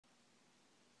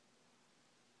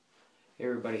Hey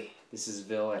everybody, this is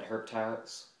Vil at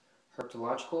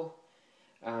Herpetological.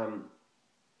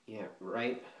 Yeah,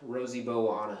 right, Rosy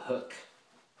Boa on a hook.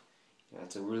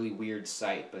 It's a really weird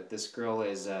sight, but this girl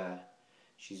is,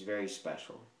 she's very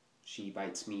special. She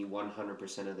bites me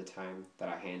 100% of the time that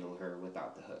I handle her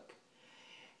without the hook.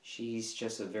 She's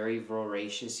just a very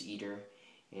voracious eater,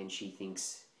 and she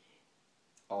thinks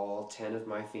all 10 of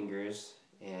my fingers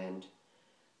and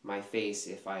my face,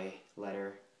 if I let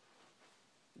her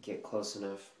get close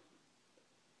enough,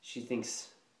 she thinks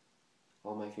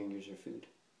all my fingers are food.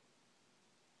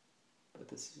 But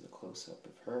this is a close-up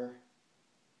of her.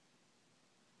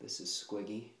 This is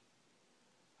Squiggy.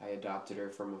 I adopted her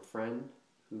from a friend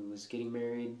who was getting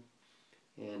married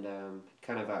and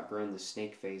kind of outgrown the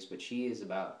snake phase, but she is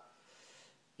about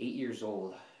 8 years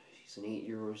old. She's an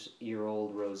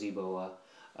 8-year-old Rosy Boa,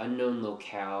 unknown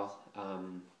locale.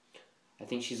 I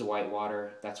think she's a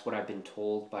whitewater. That's what I've been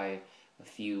told by a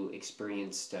few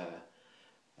experienced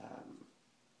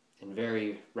and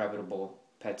very reputable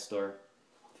pet store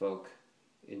folk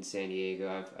in San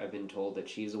Diego. I've been told that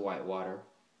she's a whitewater,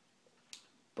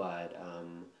 but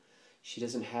she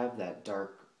doesn't have that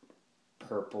dark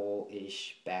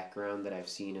purple-ish background that I've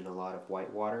seen in a lot of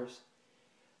whitewaters.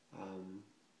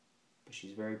 But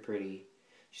she's very pretty.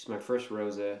 She's my first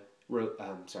my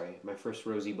first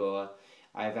Rosy Boa.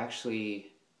 I've actually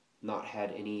not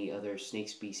had any other snake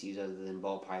species other than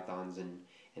ball pythons and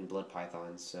blood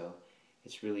pythons, so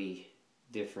it's really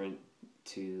different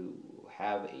to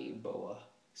have a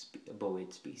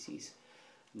boid species.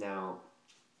 Now,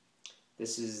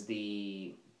 this was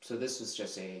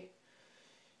just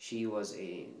she was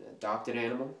an adopted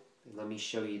animal, and let me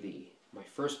show you my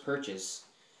first purchase.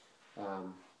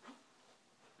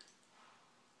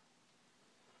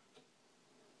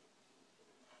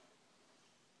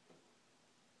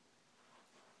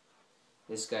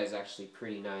 This guy's actually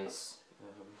pretty nice.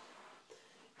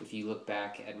 If you look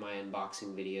back at my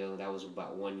unboxing video, that was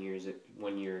about 1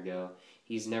 year ago.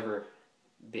 He's never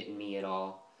bitten me at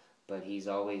all, but he's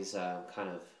always kind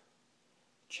of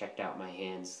checked out my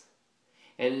hands.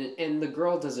 And the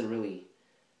girl doesn't really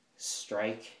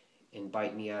strike and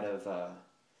bite me out of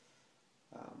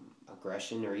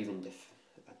aggression or even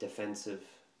a defensive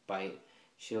bite.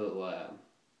 She'll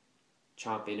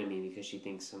chomp into me because she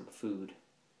thinks I'm food.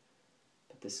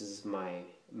 But this is my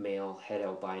male head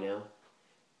albino.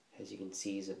 As you can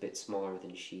see, he's a bit smaller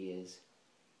than she is.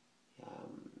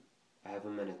 I have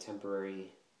them in a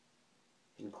temporary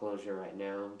enclosure right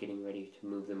now. I'm getting ready to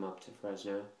move them up to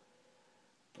Fresno.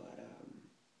 But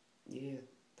yeah,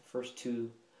 the first two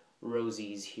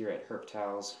Rosies here at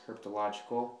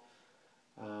Herpetological.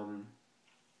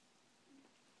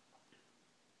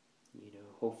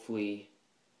 Hopefully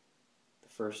the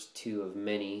first two of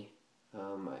many.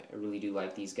 I really do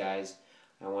like these guys.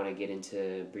 I want to get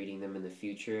into breeding them in the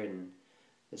future, and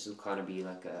this will kind of be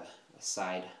like a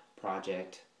side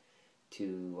project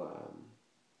to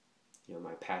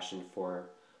my passion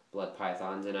for blood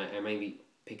pythons, and I might be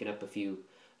picking up a few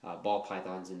ball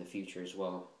pythons in the future as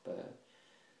well. But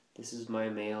this is my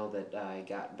male that I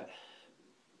got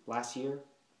last year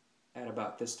at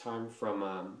about this time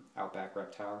from Outback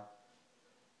Reptile.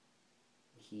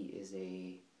 He is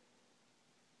a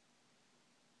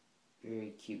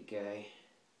very cute guy.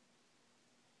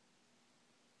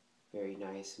 Very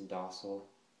nice and docile,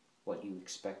 what you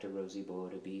expect a Rosy Boa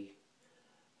to be.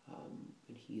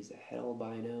 And he is a head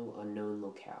albino, unknown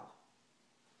locale.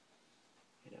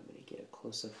 And I'm going to get a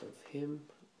close-up of him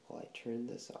while I turn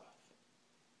this off.